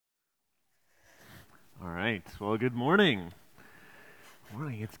right. Well, good morning.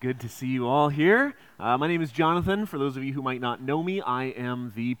 Morning. It's good to see you all here. My name is Jonathan. For those of you who might not know me, I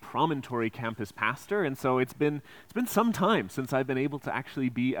am the Promontory campus pastor, and so it's been some time since I've been able to actually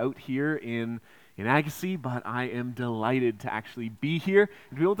be out here in Agassiz, but I am delighted to actually be here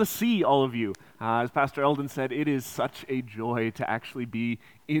and to be able to see all of you. As Pastor Eldon said, it is such a joy to actually be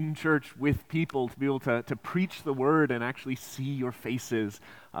in church with people, to be able to preach the word and actually see your faces.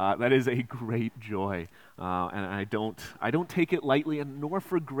 That is a great joy, and I don't take it lightly and nor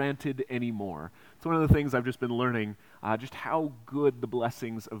for granted anymore. It's one of the things I've just been learning, just how good the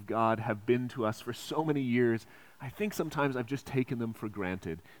blessings of God have been to us for so many years. I think sometimes I've just taken them for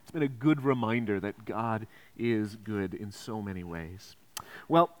granted. It's been a good reminder that God is good in so many ways.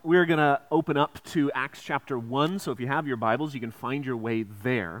 Well, we're going to open up to Acts chapter 1, so if you have your Bibles, you can find your way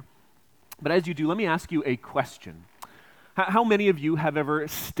there. But as you do, let me ask you a question. How many of you have ever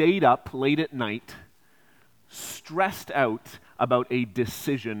stayed up late at night, stressed out about a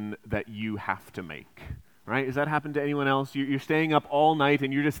decision that you have to make? Right? Has that happened to anyone else? You're staying up all night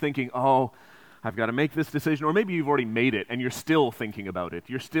and you're just thinking, oh, I've got to make this decision, or maybe you've already made it and you're still thinking about it.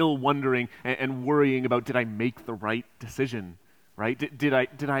 You're still wondering and worrying about, did I make the right decision? Right? Did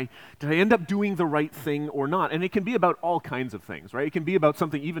I end up doing the right thing or not? And it can be about all kinds of things, right? It can be about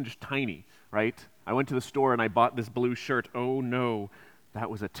something even just tiny, right? I went to the store and I bought this blue shirt. Oh no, that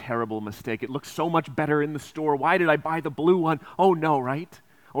was a terrible mistake. It looks so much better in the store. Why did I buy the blue one? Oh no, right?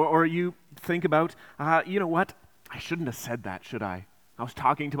 Or you think about, you know what? I shouldn't have said that, should I? I was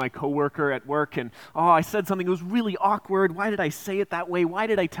talking to my coworker at work and, I said something that was really awkward. Why did I say it that way? Why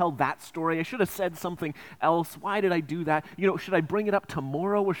did I tell that story? I should have said something else. Why did I do that? Should I bring it up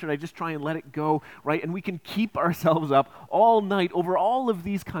tomorrow or should I just try and let it go, right? And we can keep ourselves up all night over all of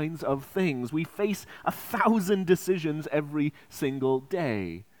these kinds of things. We face 1,000 decisions every single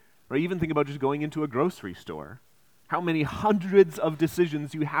day, right? Even think about just going into a grocery store. How many hundreds of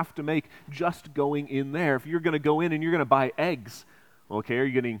decisions you have to make just going in there. If you're going to go in and you're going to buy eggs, okay, are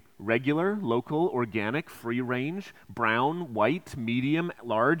you getting regular, local, organic, free range, brown, white, medium,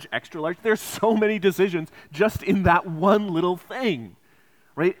 large, extra large? There's so many decisions just in that one little thing,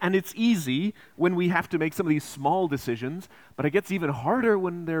 right? And it's easy when we have to make some of these small decisions, but it gets even harder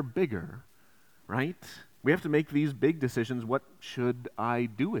when they're bigger, right? We have to make these big decisions. What should I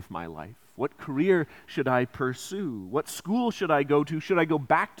do with my life? What career should I pursue? What school should I go to? Should I go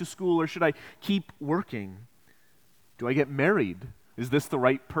back to school or should I keep working? Do I get married? Is this the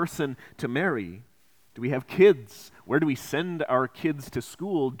right person to marry? Do we have kids? Where do we send our kids to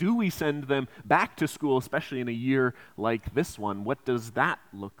school? Do we send them back to school, especially in a year like this one? What does that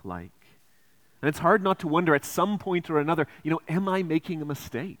look like? And it's hard not to wonder at some point or another, am I making a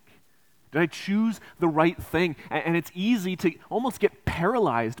mistake? Did I choose the right thing? And it's easy to almost get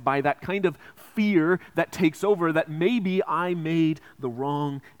paralyzed by that kind of fear that takes over, that maybe I made the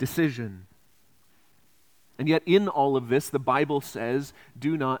wrong decision. And yet in all of this, the Bible says,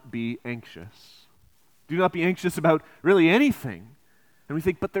 do not be anxious. Do not be anxious about really anything. And we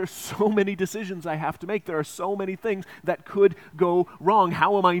think, but there's so many decisions I have to make. There are so many things that could go wrong.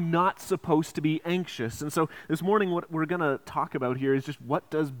 How am I not supposed to be anxious? And so this morning, what we're going to talk about here is just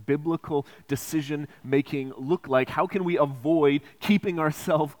what does biblical decision making look like? How can we avoid keeping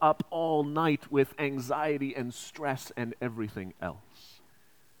ourselves up all night with anxiety and stress and everything else?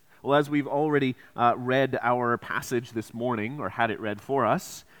 Well, as we've already read our passage this morning, or had it read for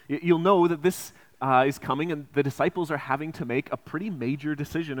us, you'll know that this is coming, and the disciples are having to make a pretty major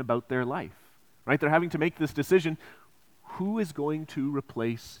decision about their life, right? They're having to make this decision, who is going to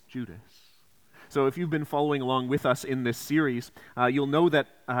replace Judas? So if you've been following along with us in this series, you'll know that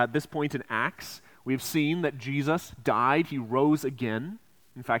at this point in Acts, we've seen that Jesus died, he rose again.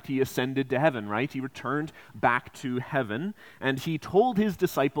 In fact, he ascended to heaven, right? He returned back to heaven, and he told his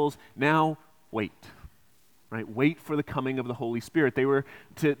disciples, now wait, right? Wait for the coming of the Holy Spirit. They were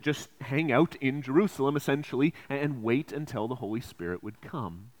to just hang out in Jerusalem, essentially, and wait until the Holy Spirit would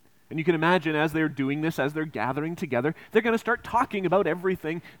come. And you can imagine as they're doing this, as they're gathering together, they're going to start talking about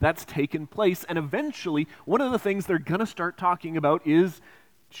everything that's taken place, and eventually, one of the things they're going to start talking about is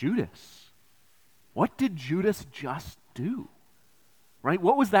Judas. What did Judas just do? Right?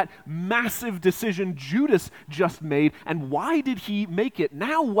 What was that massive decision Judas just made, and why did he make it?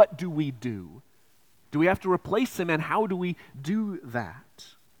 Now what do we do? Do we have to replace him, and how do we do that?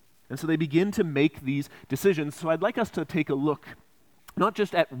 And so they begin to make these decisions. So I'd like us to take a look, not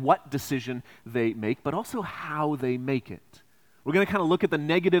just at what decision they make, but also how they make it. We're going to kind of look at the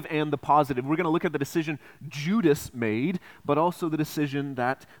negative and the positive. We're going to look at the decision Judas made, but also the decision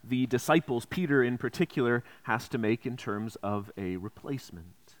that the disciples, Peter in particular, has to make in terms of a replacement.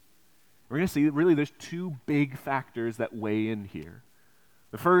 We're going to see that really there's two big factors that weigh in here.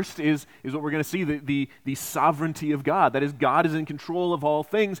 The first is what we're going to see, the sovereignty of God. That is, God is in control of all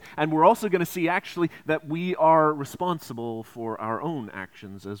things, and we're also going to see actually that we are responsible for our own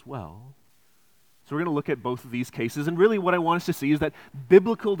actions as well. So we're going to look at both of these cases, and really what I want us to see is that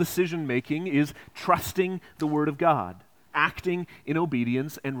biblical decision-making is trusting the Word of God, acting in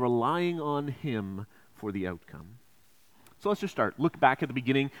obedience, and relying on Him for the outcome. So let's just start. Look back at the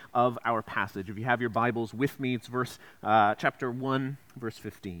beginning of our passage. If you have your Bibles with me, it's chapter 1, verse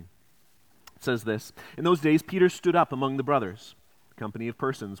 15. It says this, "In those days Peter stood up among the brothers. The company of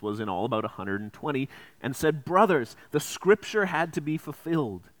persons was in all about 120, and said, 'Brothers, the scripture had to be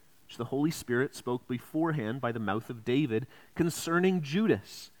fulfilled, which the Holy Spirit spoke beforehand by the mouth of David concerning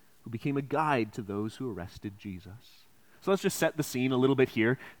Judas, who became a guide to those who arrested Jesus.'" So let's just set the scene a little bit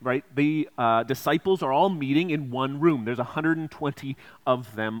here, right? The disciples are all meeting in one room. There's 120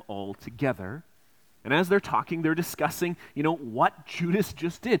 of them all together. And as they're talking, they're discussing, what Judas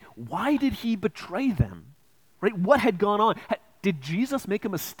just did. Why did he betray them? Right? What had gone on? Did Jesus make a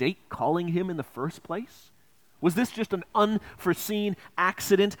mistake calling him in the first place? Was this just an unforeseen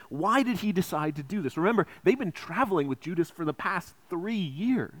accident? Why did he decide to do this? Remember, they've been traveling with Judas for the past 3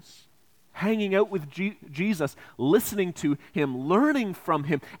 years. Hanging out with Jesus, listening to him, learning from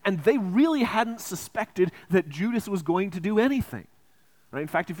him, and they really hadn't suspected that Judas was going to do anything. Right? In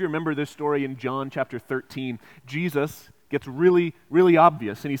fact, if you remember this story in John chapter 13, Jesus gets really, really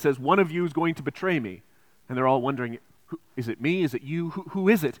obvious, and he says, "One of you is going to betray me." And they're all wondering, is it me? Is it you? Who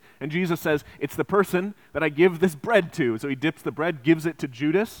is it? And Jesus says, "It's the person that I give this bread to." So he dips the bread, gives it to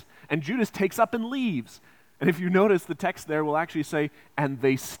Judas, and Judas takes up and leaves. And if you notice, the text there will actually say, "And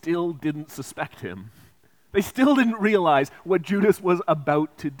they still didn't suspect him." They still didn't realize what Judas was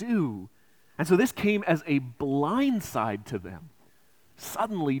about to do. And so this came as a blindside to them.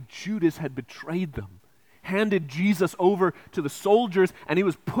 Suddenly, Judas had betrayed them, handed Jesus over to the soldiers, and he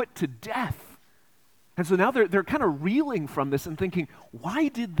was put to death. And so now they're kind of reeling from this and thinking, why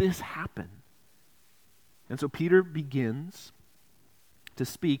did this happen? And so Peter begins to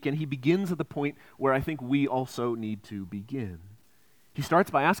speak, and he begins at the point where I think we also need to begin. He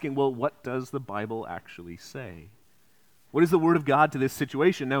starts by asking, well, what does the Bible actually say? What is the Word of God to this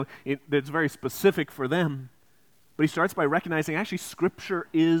situation? Now, it's very specific for them, but he starts by recognizing actually Scripture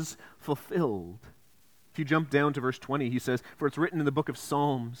is fulfilled. If you jump down to verse 20, he says, "For it's written in the book of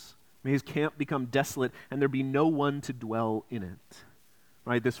Psalms, may his camp become desolate, and there be no one to dwell in it."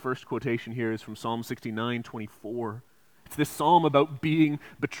 Right, this first quotation here is from Psalm 69:24. It's this psalm about being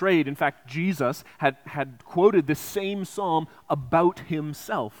betrayed. In fact, Jesus had quoted this same psalm about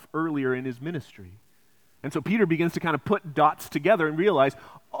himself earlier in his ministry. And so Peter begins to kind of put dots together and realize,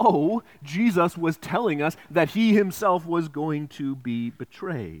 oh, Jesus was telling us that he himself was going to be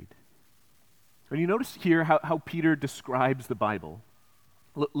betrayed. And you notice here how Peter describes the Bible.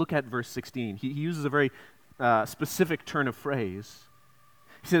 Look at verse 16. He uses a very specific turn of phrase.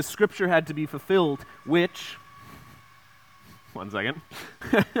 He says, "Scripture had to be fulfilled, which..." One second.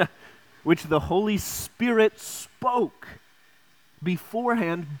 "which the Holy Spirit spoke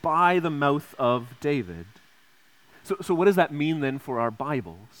beforehand by the mouth of David." So what does that mean then for our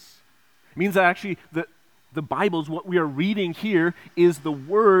Bibles? It means that actually the Bibles, what we are reading here, is the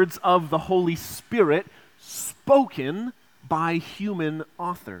words of the Holy Spirit spoken by human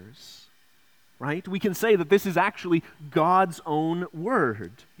authors. Right? We can say that this is actually God's own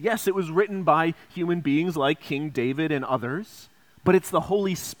word. Yes, it was written by human beings like King David and others, but it's the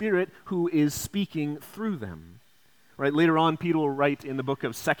Holy Spirit who is speaking through them. Right? Later on, Peter will write in the book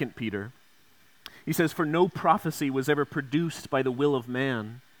of 2 Peter, he says, "For no prophecy was ever produced by the will of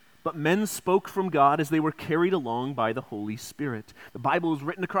man, but men spoke from God as they were carried along by the Holy Spirit." The Bible is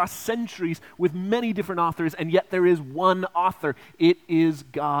written across centuries with many different authors, and yet there is one author. It is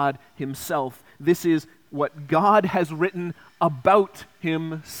God himself. This is what God has written about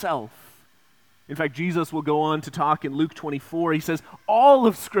himself. In fact, Jesus will go on to talk in Luke 24. He says, all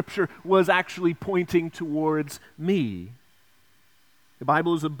of Scripture was actually pointing towards me. The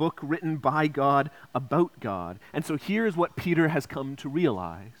Bible is a book written by God about God. And so here's what Peter has come to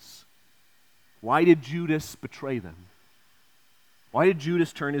realize. Why did Judas betray them? Why did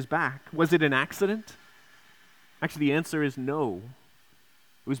Judas turn his back? Was it an accident? Actually, the answer is no.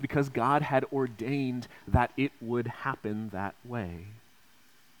 It was because God had ordained that it would happen that way.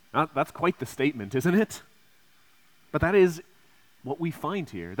 Now, that's quite the statement, isn't it? But that is what we find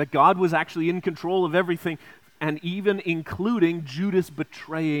here, that God was actually in control of everything, and even including Judas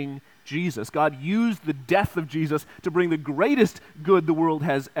betraying Jesus. God used the death of Jesus to bring the greatest good the world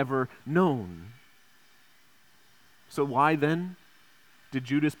has ever known. So why then did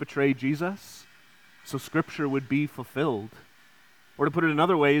Judas betray Jesus? So Scripture would be fulfilled. Or to put it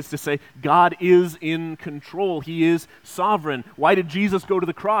another way is to say, God is in control. He is sovereign. Why did Jesus go to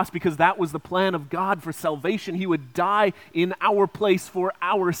the cross? Because that was the plan of God for salvation. He would die in our place for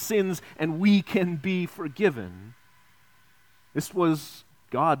our sins, and we can be forgiven. This was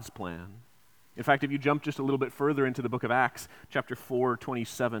God's plan. In fact, if you jump just a little bit further into the book of Acts, chapter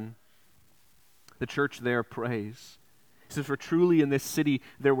 4:27, the church there prays. It says, "For truly in this city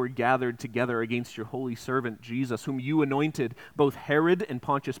there were gathered together against your holy servant Jesus, whom you anointed, both Herod and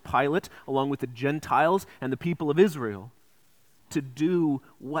Pontius Pilate, along with the Gentiles and the people of Israel, to do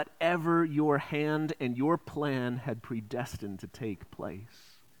whatever your hand and your plan had predestined to take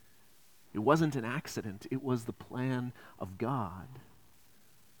place." It wasn't an accident. It was the plan of God.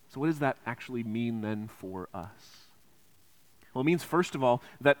 So what does that actually mean then for us? Well, it means, first of all,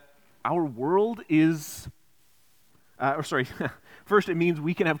 that our world is, first it means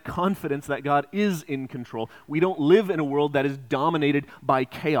we can have confidence that God is in control. We don't live in a world that is dominated by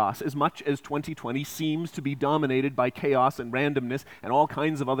chaos, as much as 2020 seems to be dominated by chaos and randomness and all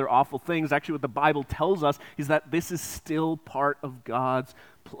kinds of other awful things. Actually, what the Bible tells us is that this is still part of God's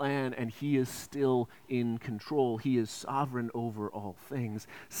plan, and He is still in control. He is sovereign over all things.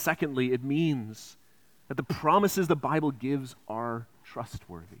 Secondly, it means that the promises the Bible gives are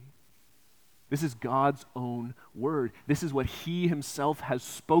trustworthy. This is God's own word. This is what He Himself has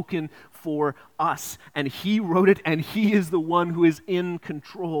spoken for us, and He wrote it, and He is the one who is in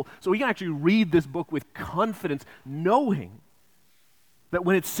control. So we can actually read this book with confidence, knowing that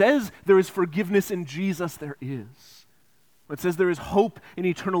when it says there is forgiveness in Jesus, there is. When it says there is hope in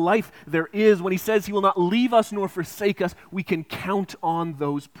eternal life, there is. When He says He will not leave us nor forsake us, we can count on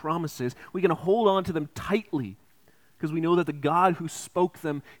those promises. We can hold on to them tightly because we know that the God who spoke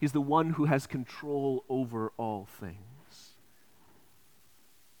them is the one who has control over all things.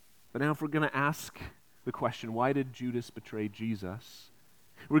 But now if we're going to ask the question, why did Judas betray Jesus?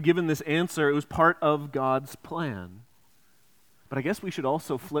 We're given this answer. It was part of God's plan. But I guess we should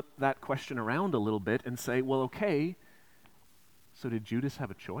also flip that question around a little bit and say, well, okay, so did Judas have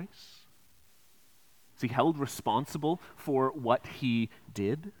a choice? Is he held responsible for what he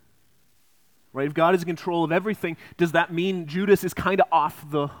did? Right? If God is in control of everything, does that mean Judas is kind of off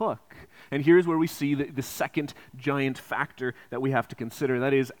the hook? And here's where we see the second giant factor that we have to consider.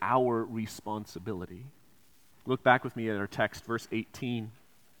 That is our responsibility. Look back with me at our text, verse 18.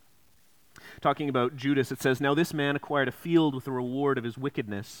 Talking about Judas, it says, "Now this man acquired a field with the reward of his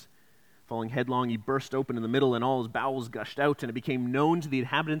wickedness. Falling headlong, he burst open in the middle, and all his bowels gushed out, and it became known to the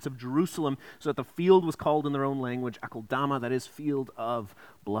inhabitants of Jerusalem, so that the field was called in their own language, Akeldama, that is, field of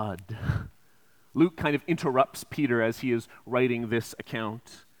blood." Luke kind of interrupts Peter as he is writing this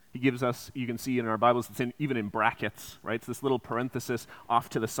account. He gives us, you can see in our Bibles, it's even in brackets, right? It's this little parenthesis off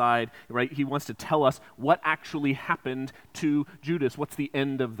to the side, right? He wants to tell us what actually happened to Judas. What's the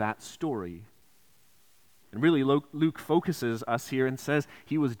end of that story? And really, Luke focuses us here and says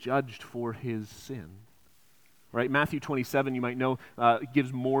he was judged for his sin. Right? Matthew 27, you might know,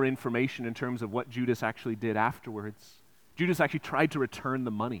 gives more information in terms of what Judas actually did afterwards. Judas actually tried to return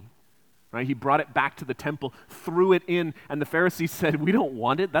the money. Right? He brought it back to the temple, threw it in, and the Pharisees said, "We don't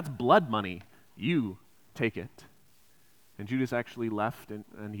want it. That's blood money. You take it." And Judas actually left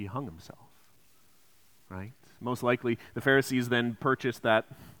and he hung himself. Right? Most likely, the Pharisees then purchased the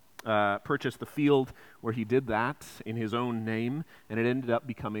field where he did that in his own name, and it ended up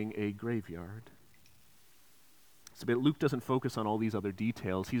becoming a graveyard. So, but Luke doesn't focus on all these other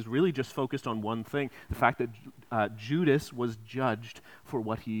details. He's really just focused on one thing, the fact that Judas was judged for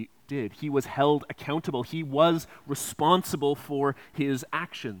what he did. He was held accountable. He was responsible for his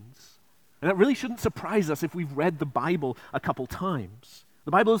actions. And that really shouldn't surprise us if we've read the Bible a couple times.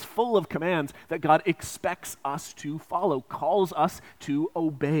 The Bible is full of commands that God expects us to follow, calls us to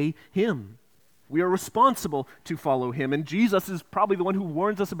obey Him. We are responsible to follow Him, and Jesus is probably the one who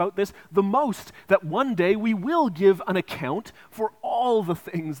warns us about this the most, that one day we will give an account for all the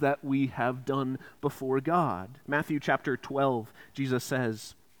things that we have done before God. Matthew chapter 12, Jesus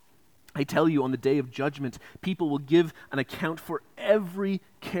says, "I tell you, on the day of judgment, people will give an account for every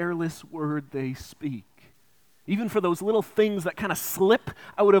careless word they speak." Even for those little things that kind of slip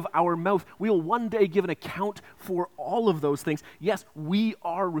out of our mouth, we will one day give an account for all of those things. Yes, we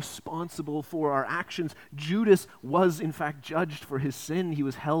are responsible for our actions. Judas was, in fact, judged for his sin. He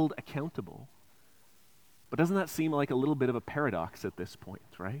was held accountable. But doesn't that seem like a little bit of a paradox at this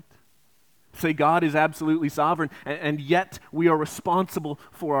point, right? Say God is absolutely sovereign, and yet we are responsible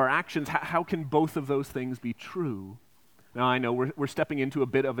for our actions. How can both of those things be true? Now, I know we're stepping into a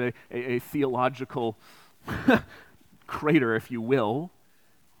bit of a theological crater, if you will.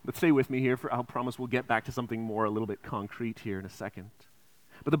 But stay with me here, for I'll promise we'll get back to something more a little bit concrete here in a second.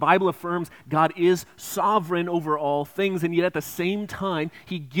 But the Bible affirms God is sovereign over all things, and yet at the same time,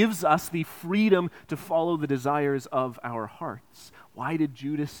 he gives us the freedom to follow the desires of our hearts. Why did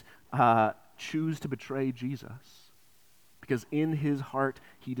Judas choose to betray Jesus? Because in his heart,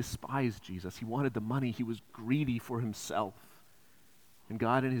 he despised Jesus. He wanted the money. He was greedy for himself. And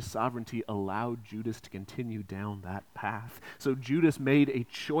God in his sovereignty allowed Judas to continue down that path. So Judas made a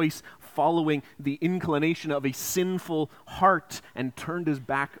choice following the inclination of a sinful heart and turned his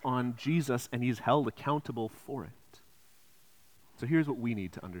back on Jesus, and he's held accountable for it. So here's what we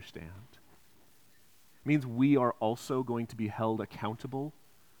need to understand. It means we are also going to be held accountable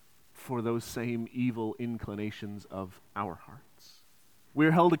for those same evil inclinations of our hearts.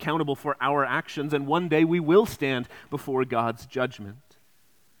 We're held accountable for our actions, and one day we will stand before God's judgment.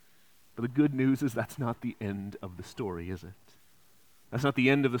 But the good news is that's not the end of the story, is it? That's not the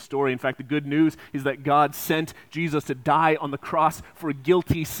end of the story. In fact, the good news is that God sent Jesus to die on the cross for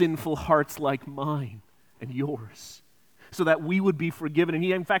guilty, sinful hearts like mine and yours, so that we would be forgiven. And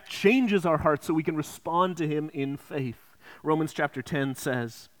he, in fact, changes our hearts so we can respond to him in faith. Romans chapter 10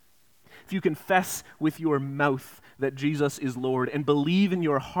 says, if you confess with your mouth that Jesus is Lord and believe in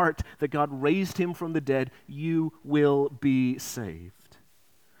your heart that God raised him from the dead, you will be saved.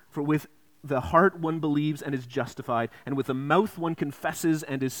 For with the heart one believes and is justified, and with the mouth one confesses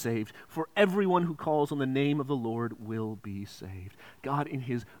and is saved. For everyone who calls on the name of the Lord will be saved. God in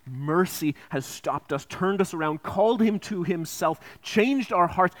his mercy has stopped us, turned us around, called him to himself, changed our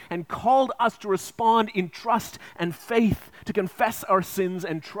hearts, and called us to respond in trust and faith, to confess our sins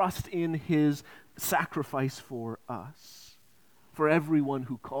and trust in his sacrifice for us. For everyone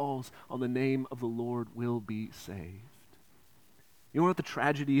who calls on the name of the Lord will be saved. You know what the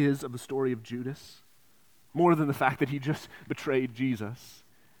tragedy is of the story of Judas? More than the fact that he just betrayed Jesus.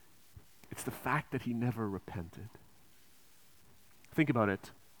 It's the fact that he never repented. Think about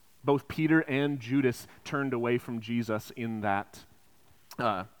it. Both Peter and Judas turned away from Jesus in that,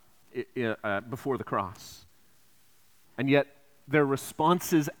 before the cross. And yet their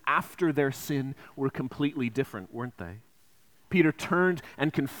responses after their sin were completely different, weren't they? Peter turned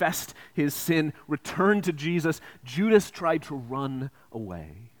and confessed his sin, returned to Jesus. Judas tried to run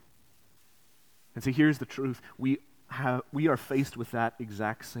away. And see, here's the truth. We are faced with that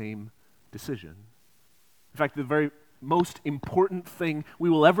exact same decision. In fact, the very most important thing we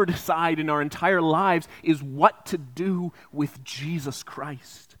will ever decide in our entire lives is what to do with Jesus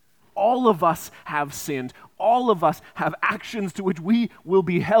Christ. All of us have sinned. All of us have actions to which we will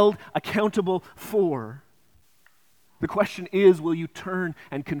be held accountable for. The question is, will you turn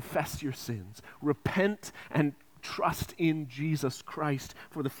and confess your sins? Repent and trust in Jesus Christ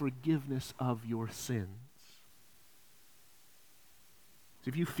for the forgiveness of your sins. So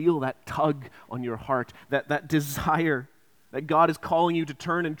if you feel that tug on your heart, that desire that God is calling you to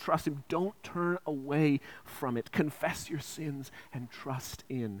turn and trust him, don't turn away from it. Confess your sins and trust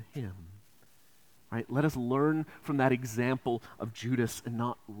in him. Right? Let us learn from that example of Judas and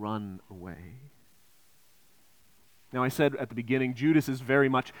not run away. Now, I said at the beginning, Judas is very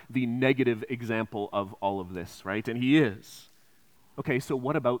much the negative example of all of this, right? And he is. Okay, so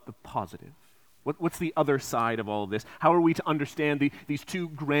what about the positive? What's the other side of all of this? How are we to understand these two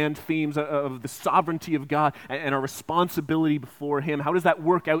grand themes of the sovereignty of God and our responsibility before him? How does that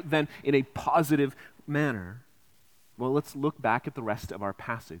work out then in a positive manner? Well, let's look back at the rest of our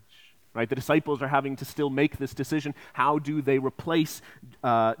passage, right? The disciples are having to still make this decision. How do they replace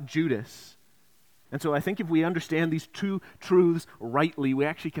Judas? And so I think if we understand these two truths rightly, we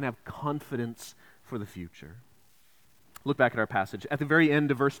actually can have confidence for the future. Look back at our passage. At the very end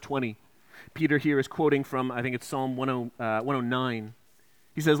of verse 20, Peter here is quoting from, I think it's Psalm 109.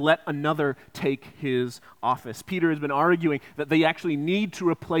 He says, let another take his office. Peter has been arguing that they actually need to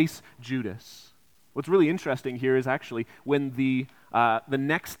replace Judas. What's really interesting here is actually when the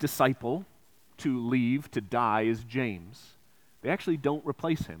next disciple to leave, to die, is James. They actually don't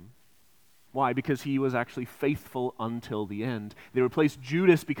replace him. Why? Because he was actually faithful until the end. They replaced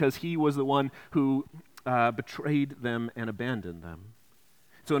Judas because he was the one who betrayed them and abandoned them.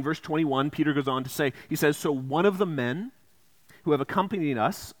 So in verse 21, Peter goes on to say, he says, so one of the men who have accompanied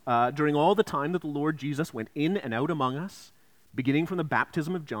us during all the time that the Lord Jesus went in and out among us, beginning from the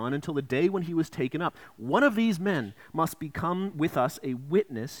baptism of John until the day when he was taken up, one of these men must become with us a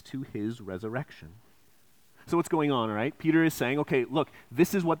witness to his resurrection. So what's going on, all right? Peter is saying, okay, look,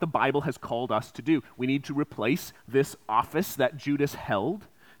 this is what the Bible has called us to do. We need to replace this office that Judas held,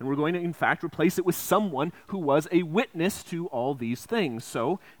 and we're going to, in fact, replace it with someone who was a witness to all these things.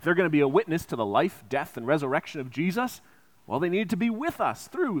 So if they're going to be a witness to the life, death, and resurrection of Jesus, Well, they needed to be with us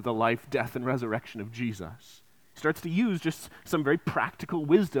through the life, death, and resurrection of Jesus. He starts to use just some very practical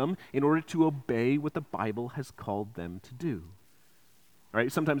wisdom in order to obey what the Bible has called them to do.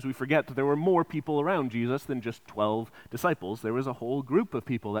 Right? Sometimes we forget that there were more people around Jesus than just 12 disciples. There was a whole group of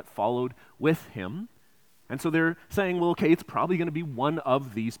people that followed with him. And so they're saying, well, okay, it's probably going to be one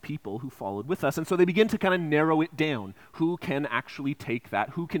of these people who followed with us. And so they begin to kind of narrow it down. Who can actually take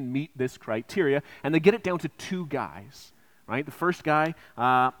that? Who can meet this criteria? And they get it down to 2 guys. Right? The first guy,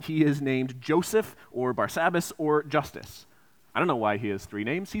 he is named Joseph or Barsabbas or Justus. I don't know why he has 3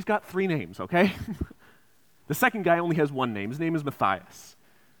 names. He's got 3 names, okay? The second guy only has 1 name. His name is Matthias.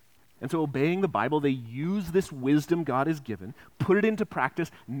 And so obeying the Bible, they use this wisdom God has given, put it into practice,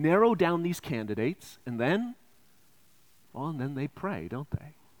 narrow down these candidates, and then they pray, don't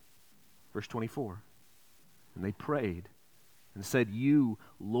they? Verse 24. And they prayed and said, "You,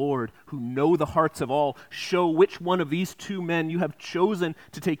 Lord, who know the hearts of all, show which one of these 2 men you have chosen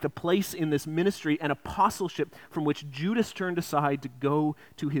to take the place in this ministry and apostleship from which Judas turned aside to go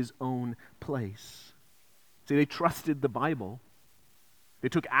to his own place." See, they trusted the Bible. They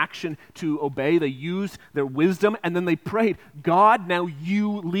took action to obey. They used their wisdom, and then they prayed, "God, now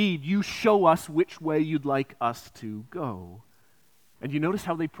you lead. You show us which way you'd like us to go." And you notice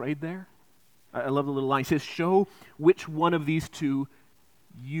how they prayed there? I love the little line. He says, "Show which one of these 2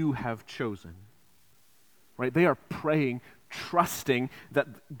 you have chosen." Right? They are praying, trusting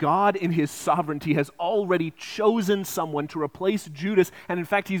that God in his sovereignty has already chosen someone to replace Judas, and in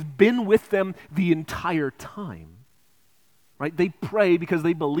fact, he's been with them the entire time. Right? They pray because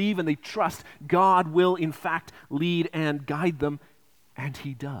they believe and they trust God will, in fact, lead and guide them, and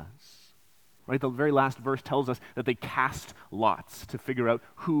he does. Right? The very last verse tells us that they cast lots to figure out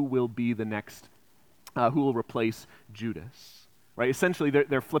who will be the next, who will replace Judas. Right? Essentially,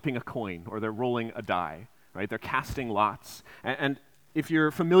 they're flipping a coin or they're rolling a die. Right? They're casting lots. And if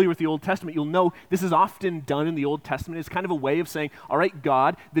you're familiar with the Old Testament, you'll know this is often done in the Old Testament. It's kind of a way of saying, all right,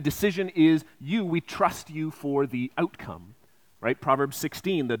 God, the decision is you. We trust you for the outcome. Right? Proverbs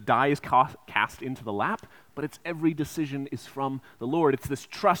 16, the die is cast into the lap, but it's every decision is from the Lord. It's this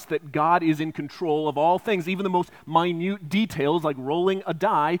trust that God is in control of all things, even the most minute details like rolling a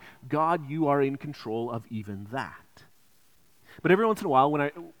die. God, you are in control of even that. But every once in a while,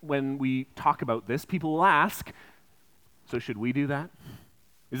 when we talk about this, people will ask, so should we do that?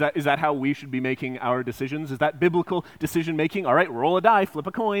 Is that how we should be making our decisions? Is that biblical decision making? All right, roll a die, flip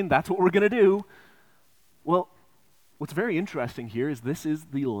a coin, that's what we're going to do. Well, what's very interesting here is this is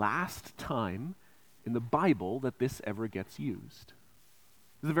the last time in the Bible that this ever gets used.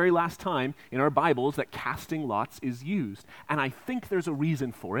 This is the very last time in our Bibles that casting lots is used. And I think there's a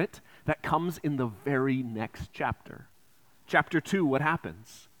reason for it that comes in the very next chapter. Chapter 2, what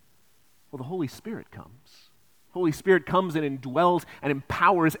happens? Well, the Holy Spirit comes. Holy Spirit comes and indwells and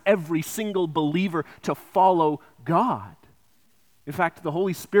empowers every single believer to follow God. In fact, the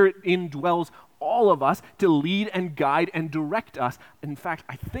Holy Spirit indwells all of us to lead and guide and direct us. In fact,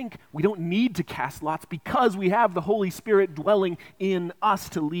 I think we don't need to cast lots because we have the Holy Spirit dwelling in us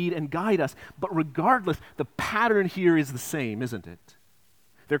to lead and guide us. But regardless, the pattern here is the same, isn't it?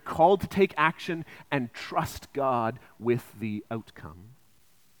 They're called to take action and trust God with the outcome.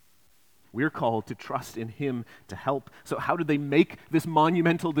 We're called to trust in him to help. So how did they make this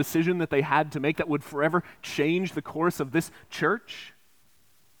monumental decision that they had to make that would forever change the course of this church?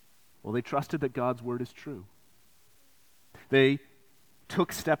 Well, they trusted that God's word is true. They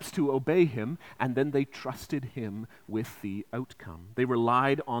took steps to obey him, and then they trusted him with the outcome. They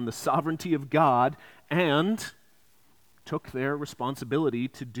relied on the sovereignty of God and took their responsibility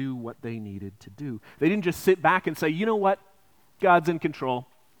to do what they needed to do. They didn't just sit back and say, you know what, God's in control.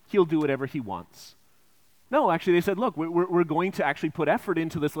 He'll do whatever he wants. No, actually, they said, look, we're going to actually put effort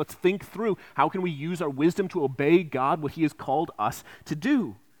into this. Let's think through how can we use our wisdom to obey God, what he has called us to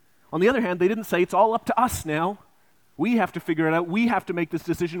do. On the other hand, they didn't say it's all up to us now. We have to figure it out. We have to make this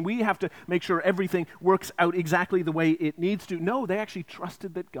decision. We have to make sure everything works out exactly the way it needs to. No, they actually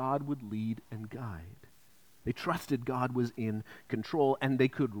trusted that God would lead and guide. They trusted God was in control, and they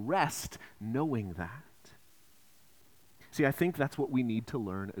could rest knowing that. See, I think that's what we need to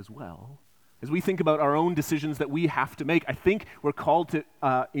learn as well. As we think about our own decisions that we have to make, I think we're called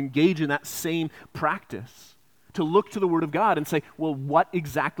to engage in that same practice. To look to the Word of God and say, well, what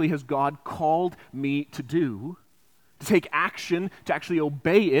exactly has God called me to do? To take action, to actually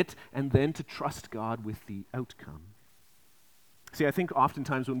obey it, and then to trust God with the outcome. See, I think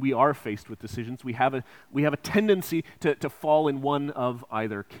oftentimes when we are faced with decisions, we have a tendency to fall in one of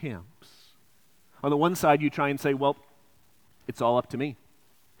either camps. On the one side, you try and say, well, it's all up to me.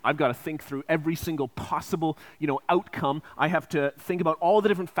 I've got to think through every single possible, outcome. I have to think about all the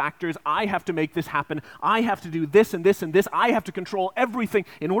different factors. I have to make this happen. I have to do this and this and this. I have to control everything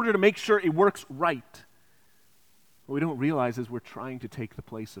in order to make sure it works right. What we don't realize is we're trying to take the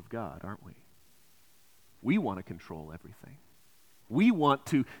place of God, aren't we? We want to control everything. We want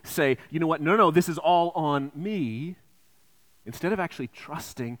to say, you know what, no, this is all on me, instead of actually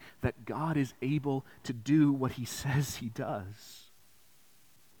trusting that God is able to do what he says he does.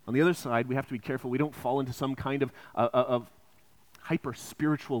 On the other side, we have to be careful we don't fall into some kind of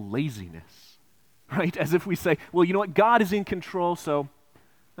hyper-spiritual laziness, right? As if we say, well, you know what, God is in control, so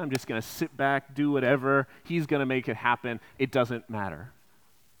I'm just going to sit back, do whatever. He's going to make it happen. It doesn't matter.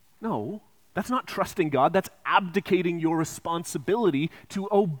 No, that's not trusting God. That's abdicating your responsibility to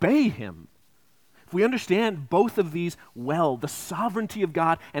obey him. If we understand both of these well, the sovereignty of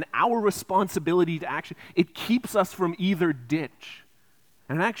God and our responsibility to action, it keeps us from either ditch.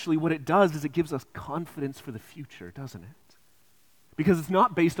 And actually what it does is it gives us confidence for the future, doesn't it? Because it's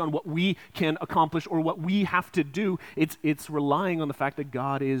not based on what we can accomplish or what we have to do. It's relying on the fact that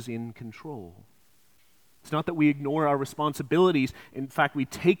God is in control. It's not that we ignore our responsibilities. In fact, we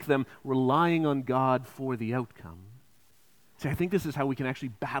take them relying on God for the outcome. See, I think this is how we can actually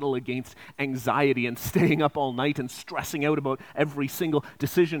battle against anxiety and staying up all night and stressing out about every single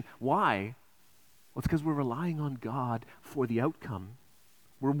decision. Why? Well, it's because we're relying on God for the outcome.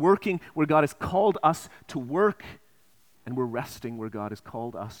 We're working where God has called us to work, and we're resting where God has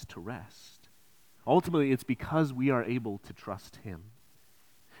called us to rest. Ultimately, it's because we are able to trust him.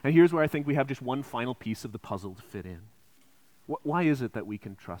 And here's where I think we have just one final piece of the puzzle to fit in. Why is it that we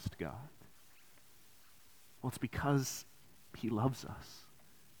can trust God? Well, it's because he loves us,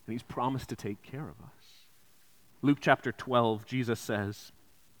 and he's promised to take care of us. Luke chapter 12, Jesus says,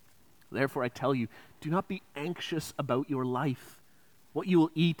 "Therefore I tell you, do not be anxious about your life, what you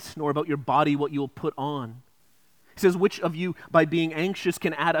will eat, nor about your body, what you will put on." He says, "Which of you, by being anxious,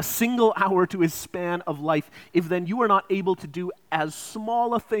 can add a single hour to his span of life? If then you are not able to do as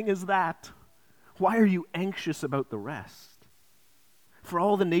small a thing as that, why are you anxious about the rest? For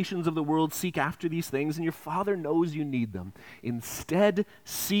all the nations of the world seek after these things, and your Father knows you need them. Instead,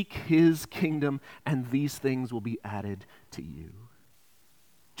 seek his kingdom, and these things will be added to you."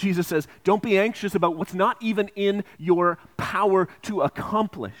 Jesus says, don't be anxious about what's not even in your power to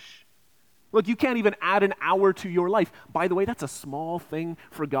accomplish. Look, you can't even add an hour to your life. By the way, that's a small thing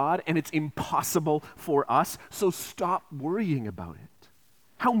for God, and it's impossible for us, so stop worrying about it.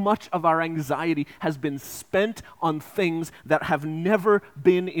 How much of our anxiety has been spent on things that have never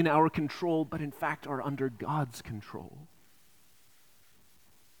been in our control, but in fact are under God's control?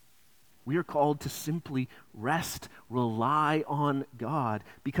 We are called to simply rest, rely on God,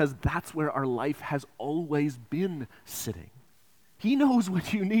 because that's where our life has always been sitting. He knows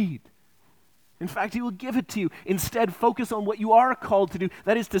what you need. In fact, he will give it to you. Instead, focus on what you are called to do,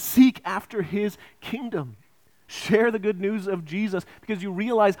 that is to seek after his kingdom. Share the good news of Jesus, because you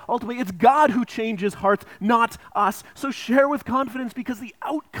realize ultimately it's God who changes hearts, not us. So share with confidence, because the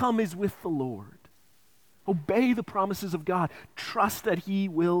outcome is with the Lord. Obey the promises of God. Trust that he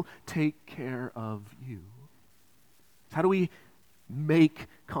will take care of you. How do we make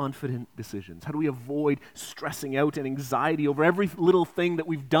confident decisions? How do we avoid stressing out and anxiety over every little thing that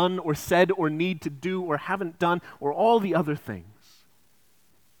we've done or said or need to do or haven't done or all the other things?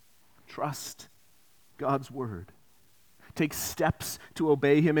 Trust God's word. Take steps to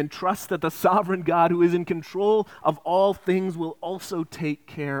obey him, and trust that the sovereign God who is in control of all things will also take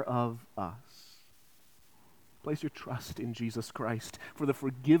care of us. Place your trust in Jesus Christ for the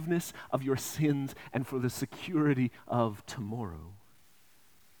forgiveness of your sins and for the security of tomorrow.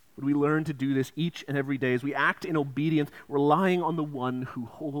 Would we learn to do this each and every day as we act in obedience, relying on the one who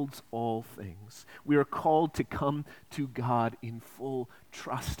holds all things? We are called to come to God in full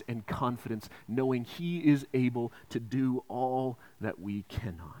trust and confidence, knowing he is able to do all that we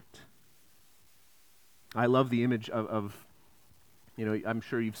cannot. I love the image of I'm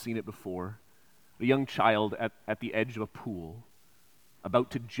sure you've seen it before, a young child at the edge of a pool, about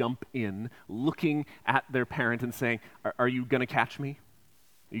to jump in, looking at their parent and saying, are you going to catch me?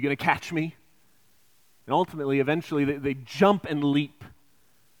 Are you going to catch me? And ultimately, eventually, they jump and leap.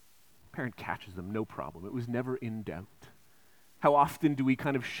 Parent catches them, no problem. It was never in doubt. How often do we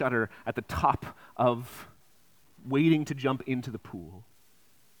kind of shudder at the top of waiting to jump into the pool,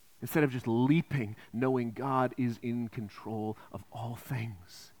 instead of just leaping, knowing God is in control of all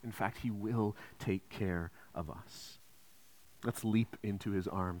things? In fact, he will take care of us. Let's leap into his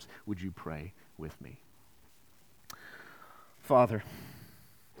arms. Would you pray with me? Father,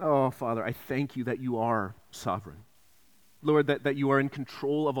 I thank you that you are sovereign. Lord, that you are in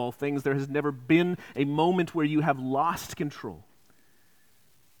control of all things. There has never been a moment where you have lost control.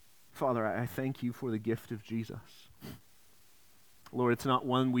 Father, I thank you for the gift of Jesus. Lord, it's not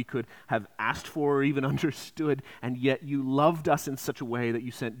one we could have asked for or even understood, and yet you loved us in such a way that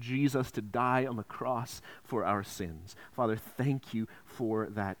you sent Jesus to die on the cross for our sins. Father, thank you for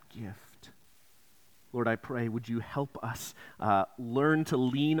that gift. Lord, I pray, would you help us learn to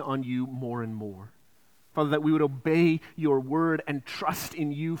lean on you more and more? Father, that we would obey your word and trust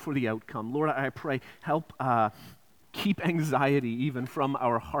in you for the outcome. Lord, I pray, help keep anxiety even from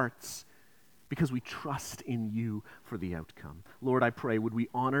our hearts, because we trust in you for the outcome. Lord, I pray, would we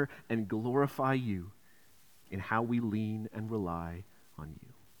honor and glorify you in how we lean and rely on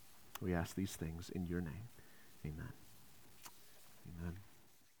you. We ask these things in your name. Amen. Amen.